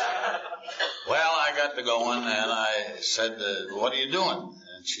 Well, I got to going and I said, what are you doing?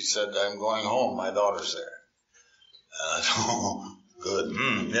 And she said, I'm going home. My daughter's there. And I said, oh, good.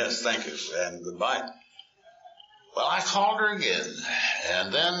 Yes, thank you. And goodbye. Well, I called her again.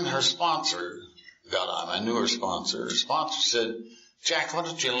 And then her sponsor got on. I knew her sponsor. Her sponsor said, Jack, why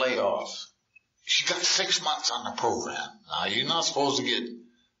don't you lay off? She got 6 months on the program. Now, you're not supposed to get,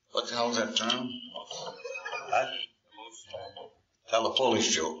 what the hell is that term? Tell a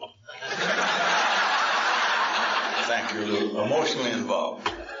Polish joke. Thank you, Lou. Emotionally involved.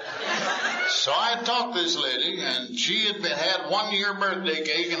 So I talked to this lady, and she had had 1 year birthday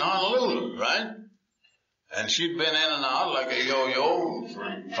cake in Honolulu, right? And she'd been in and out like a yo-yo for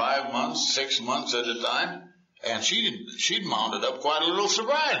 5 months, 6 months at a time. And she'd mounted up quite a little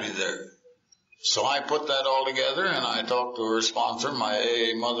sobriety there. So I put that all together, and I talked to her sponsor, my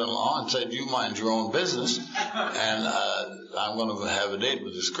AA mother-in-law, and said, you mind your own business, and I'm going to have a date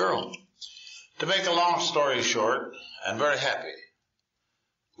with this girl. To make a long story short, I'm very happy.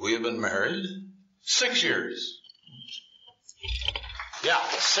 We have been married 6 years. Yeah,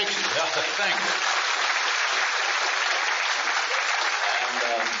 6 years. Thank you.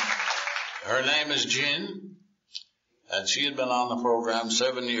 And her name is Jean, and she had been on the program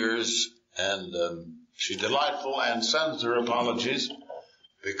 7 years. And she's delightful and sends her apologies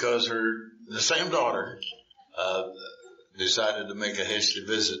because the same daughter decided to make a hasty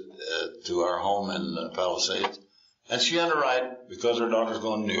visit to our home in Palisades. And she had a right because her daughter's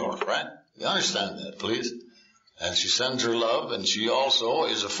going to New York, right? You understand that, please? And she sends her love, and she also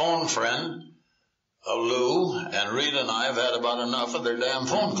is a phone friend of Lou, and Rita and I have had about enough of their damn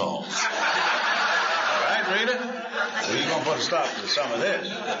phone calls. All right, Rita? So you're going to put a stop to some of this.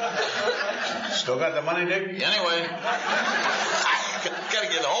 Still got the money, Dick? Anyway, I got to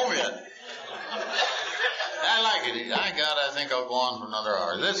get home yet. I like it. I think I'll go on for another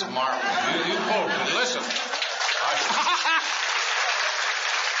hour. This is marvelous. You folks, listen.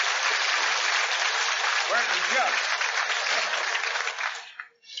 Where's the jug?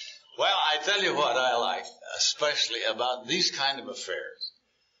 Well, I tell you what I like, especially about these kind of affairs.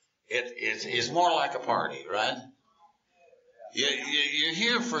 It is more like a party, right? You're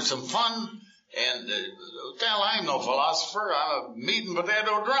here for some fun, and I ain't no philosopher. I'm a meat and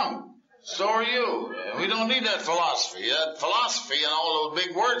potato drunk. So are you. We don't need that philosophy. That philosophy and all those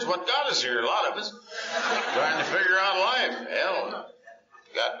big words, what got us here, a lot of us, trying to figure out life. Hell,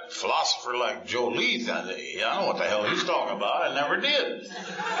 got a philosopher like Joe Leith. I don't know what the hell he's talking about. I never did.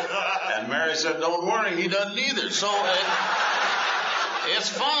 And Mary said, don't worry, he doesn't either. So it's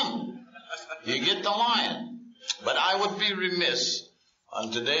fun. You get the line. But I would be remiss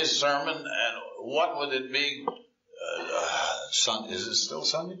on today's sermon, and what would it be? Is it still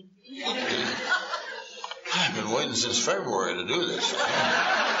Sunday? I've been waiting since February to do this. I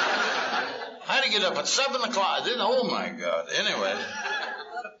had to get up at 7 o'clock. Oh, my God. Anyway,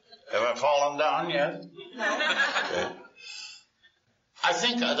 have I fallen down yet? Okay. I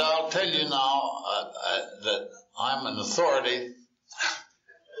think that I'll tell you now that I'm an authority.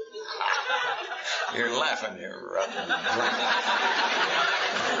 You're laughing here, rotten.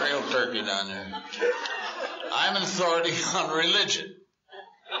 Real turkey down there. I'm an authority on religion.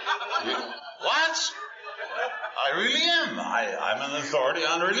 What? I really am. I'm an authority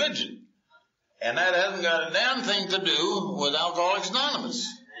on religion. And that hasn't got a damn thing to do with Alcoholics Anonymous.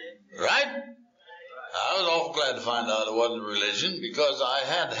 Right? I was awful glad to find out it wasn't religion, because I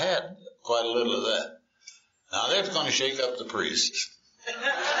had quite a little of that. Now that's going to shake up the priests.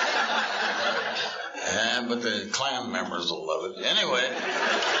 But the clan members will love it. Anyway.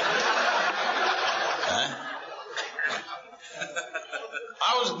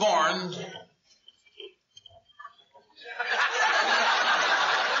 I was born.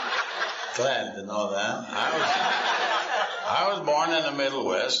 Glad to know that. I was born in the Middle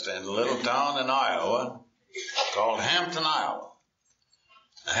West in a little town in Iowa called Hampton, Iowa.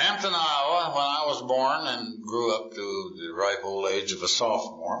 Hampton, Iowa, when I was born and grew up to the ripe old age of a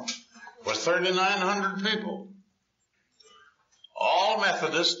sophomore, was 3,900 people. All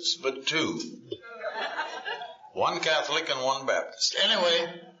Methodists but 2. 1 Catholic and 1 Baptist.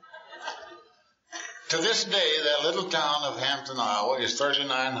 Anyway, to this day, that little town of Hampton, Iowa is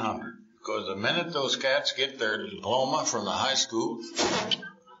 3,900. Because the minute those cats get their diploma from the high school,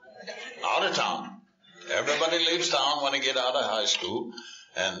 out of town. Everybody leaves town when they get out of high school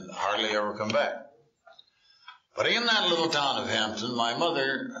and hardly ever come back. But in that little town of Hampton, my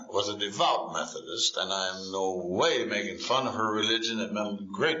mother was a devout Methodist, and I'm no way making fun of her religion. It meant a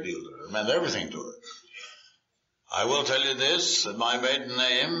great deal to her. It meant everything to her. I will tell you this, that my maiden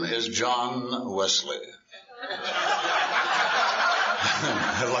name is John Wesley.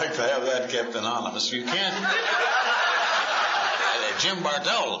 I'd like to have that kept anonymous. You can't. Jim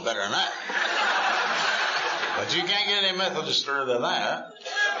Bartell is better than that. But you can't get any Methodister than that.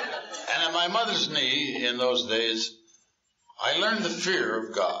 And at my mother's knee in those days, I learned the fear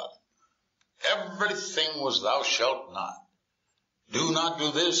of God. Everything was thou shalt not. Do not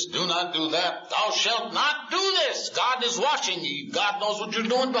do this, do not do that. Thou shalt not do this. God is watching you. God knows what you're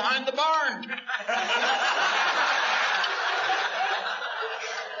doing behind the barn.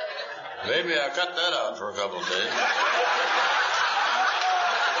 Maybe I cut that out for a couple of days.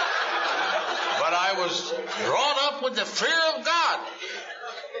 But I was brought up with the fear of God.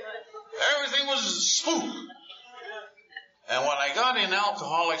 Everything was spook. And when I got in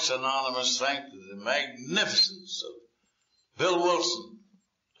Alcoholics Anonymous, thanks to the magnificence of Bill Wilson,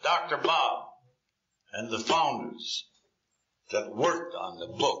 Dr. Bob, and the founders that worked on the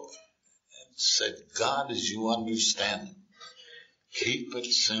book and said, God, as you understand him, keep it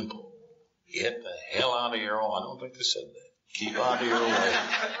simple. Get the hell out of your own. I don't think they said that. Keep out of your way.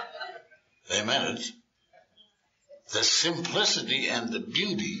 They meant it. The simplicity and the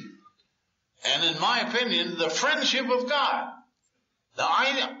beauty, and in my opinion, the friendship of God. Now,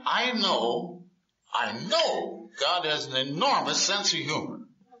 I know God has an enormous sense of humor.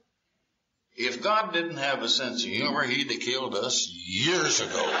 If God didn't have a sense of humor, he'd have killed us years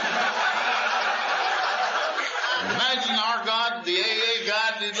ago. Imagine our God, the AA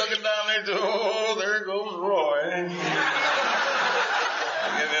God, he's looking down there, oh, there goes Roy.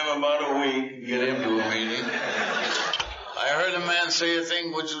 Give him about a week, get him to a meeting. I heard a man say a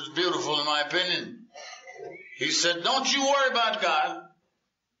thing which was beautiful in my opinion. He said, don't you worry about God.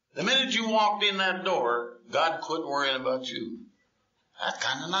 The minute you walked in that door, God quit worrying about you. That's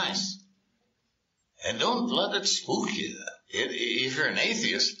kind of nice. And don't let it spook you. If you're an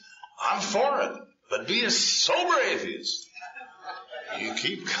atheist, I'm for it. But be a sober atheist. You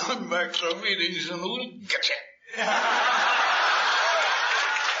keep coming back to meetings and we'll get you.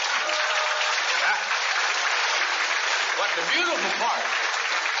 But the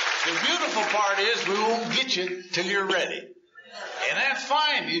beautiful part is we won't get you till you're ready. And that's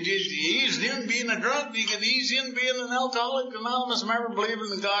fine. You just ease in being a drunk. You can ease in being an alcoholic, anonymous member,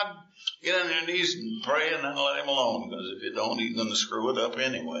 believing in God. Get on your knees and pray and then let him alone. Because if you don't, he's going to screw it up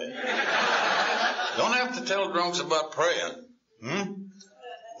anyway. Don't have to tell drunks about praying.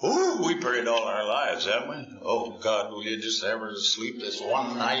 Ooh, we prayed all our lives, haven't we? Oh, God, will you just have her sleep this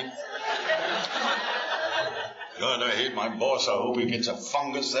one night? God, I hate my boss. I hope he gets a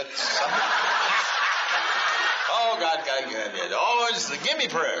fungus that summer. Oh, God. Always the gimme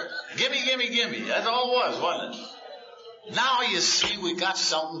prayer. Gimme. That's all it was, wasn't it? Now you see we got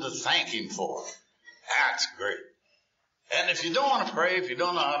something to thank him for. That's great. And if you don't want to pray, if you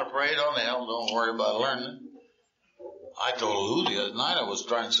don't know how to pray, don't worry about learning it. I told Lou the other night I was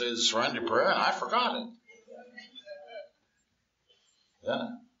trying to say the surrender prayer, and I forgot it. Yeah,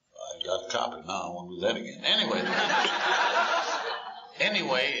 I got a copy now. I won't do that again.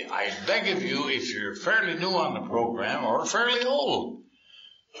 Anyway, I beg of you, if you're fairly new on the program or fairly old,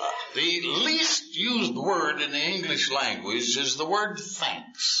 the least used word in the English language is the word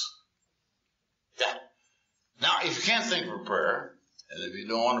thanks. Now, if you can't think of a prayer, and if you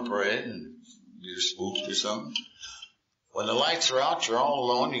don't want to pray, and you're spooked or something, when the lights are out, you're all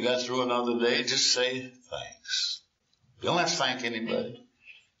alone, you got through another day, just say thanks. You don't have to thank anybody.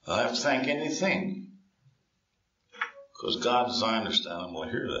 You don't have to thank anything. Because God, as I understand Him, will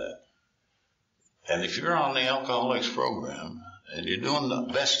hear that. And if you're on the Alcoholics program, and you're doing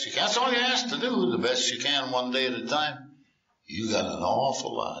the best you can, that's all you ask to do, the best you can one day at a time, you got an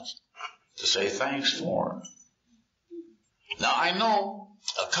awful lot to say thanks for. Now, I know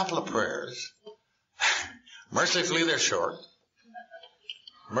a couple of prayers. Mercifully, they're short.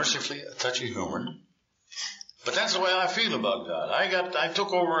 Mercifully, a touch of humor. But that's the way I feel about God. I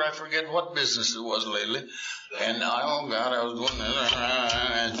took over, I forget what business it was lately, and oh God, I was doing that,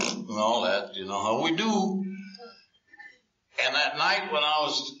 and all that, you know how we do. And that night when I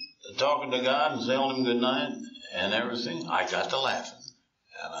was talking to God and telling Him good night and everything, I got to laughing.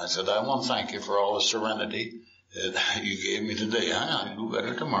 And I said, I want to thank you for all the serenity that you gave me today. I'll do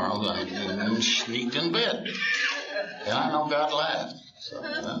better tomorrow. I sneaked in bed. And I know God laughed. So,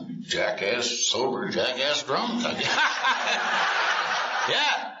 jackass sober, jackass drunk.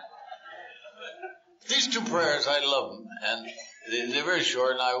 Yeah. These two prayers, I love them. And they're very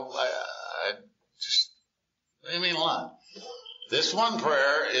short, and I just, they mean a lot. This one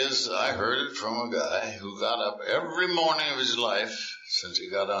prayer is, I heard it from a guy who got up every morning of his life since he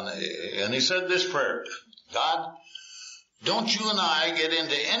got on AA, and he said this prayer: God, don't you and I get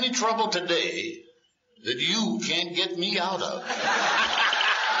into any trouble today that you can't get me out of. Well,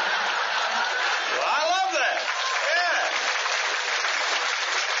 I love that. Yeah.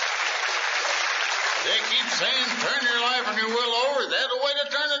 They keep saying, turn your life and your will over. That's the way to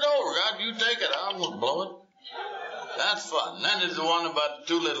turn it over. God, you take it. I won't blow it. That's fun. And then there's the one about the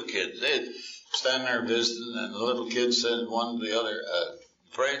two little kids. They'd stand there visiting, and the little kid said one to the other,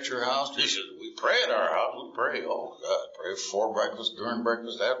 pray at your house? He said, we pray at our house. We pray. Oh, God. Pray before breakfast, during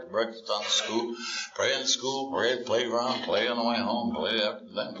breakfast, after breakfast, on the school. Pray in school, pray at the playground, play on the way home, play after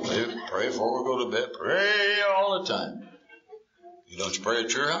that, pray before we go to bed. Pray all the time. You don't pray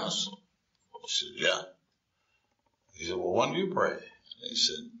at your house? He said, yeah. He said, well, when do you pray? He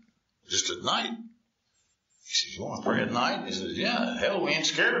said, just at night. He said, you want to pray at night? He said, yeah, hell, we ain't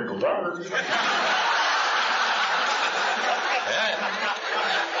scared of the dark. Yeah.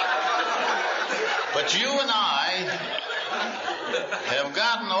 But you and I have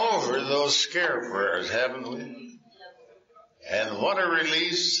gotten over those scare prayers, haven't we? And what a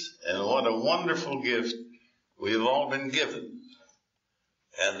release and what a wonderful gift we've all been given.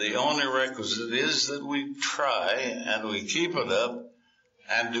 And the only requisite is that we try and we keep it up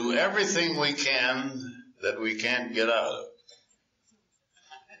and do everything we can that we can't get out of.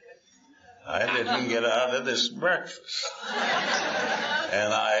 I didn't get out of this breakfast.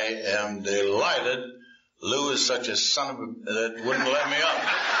 And I am delighted Lou is such a son of a that wouldn't let me up.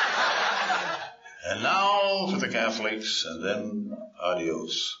 And now for the Catholics, and then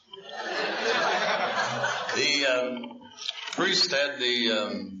adios. The priest had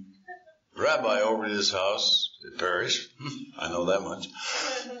the rabbi over at his house, the parish, I know that much,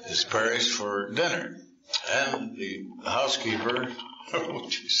 his parish for dinner. And the housekeeper, oh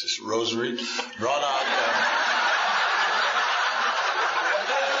Jesus, Rosary, brought out,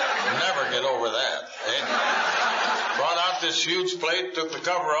 never get over that. Brought out this huge plate, took the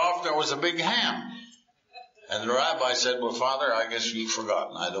cover off, there was a big ham. And the rabbi said, well, Father, I guess you've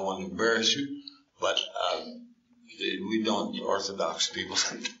forgotten. I don't want to embarrass you, but we don't, Orthodox people,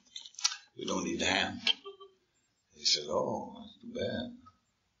 we don't eat ham. He said, oh, that's too bad.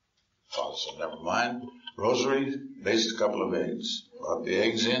 Father said, never mind. Rosary, based a couple of eggs. Brought the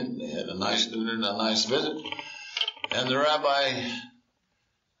eggs in, they had a nice dinner and a nice visit. And the rabbi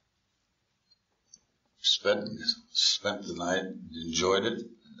spent the night, enjoyed it.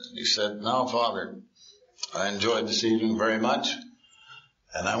 And he said, now, Father, I enjoyed this evening very much,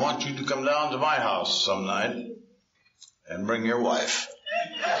 and I want you to come down to my house some night and bring your wife.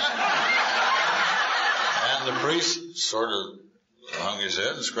 And the priest sort of hung his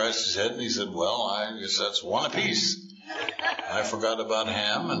head and scratched his head, and he said, well, I guess that's one apiece. I forgot about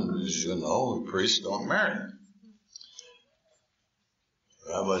ham, and as you know, priests don't marry.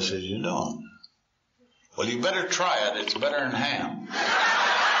 The rabbi said, you don't. Well, you better try it. It's better than ham.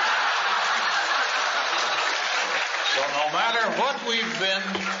 So no matter what we've been,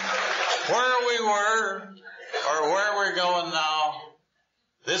 where we were, or where we're going now,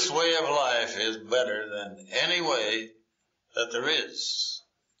 this way of life is better than any way that there is.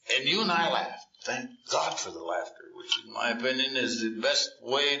 And you and I laughed. Thank God for the laughter, which in my opinion is the best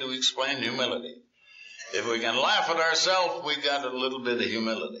way to explain humility. If we can laugh at ourselves, we got a little bit of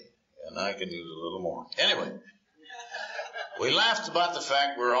humility. And I can use a little more. Anyway, We laughed about the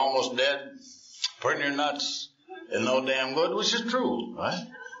fact we're almost dead, pretty nuts, and no damn good, which is true, right?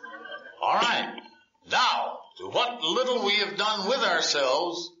 All right. Now, to what little we have done with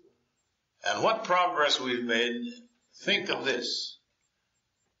ourselves and what progress we've made, think of this.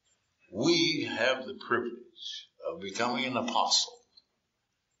 We have the privilege of becoming an apostle.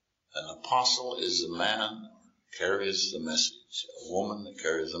 An apostle is a man who carries the message, a woman that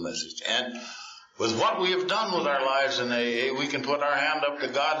carries the message. And with what we have done with our lives in AA, we can put our hand up to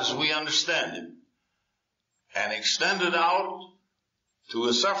God as we understand Him and extend it out to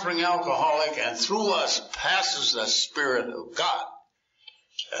a suffering alcoholic, and through us passes the Spirit of God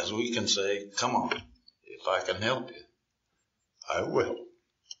as we can say, come on, if I can help you, I will.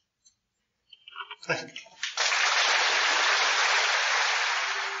 Thank you.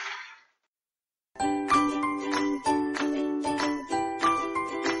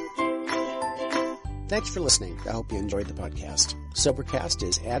 Thanks for listening. I hope you enjoyed the podcast. Sobercast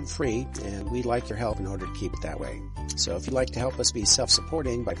is ad-free, and we'd like your help in order to keep it that way. So if you'd like to help us be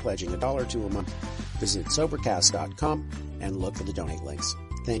self-supporting by pledging $1 or $2 a month, visit Sobercast.com and look for the donate links.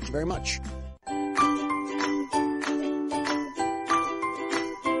 Thank you very much.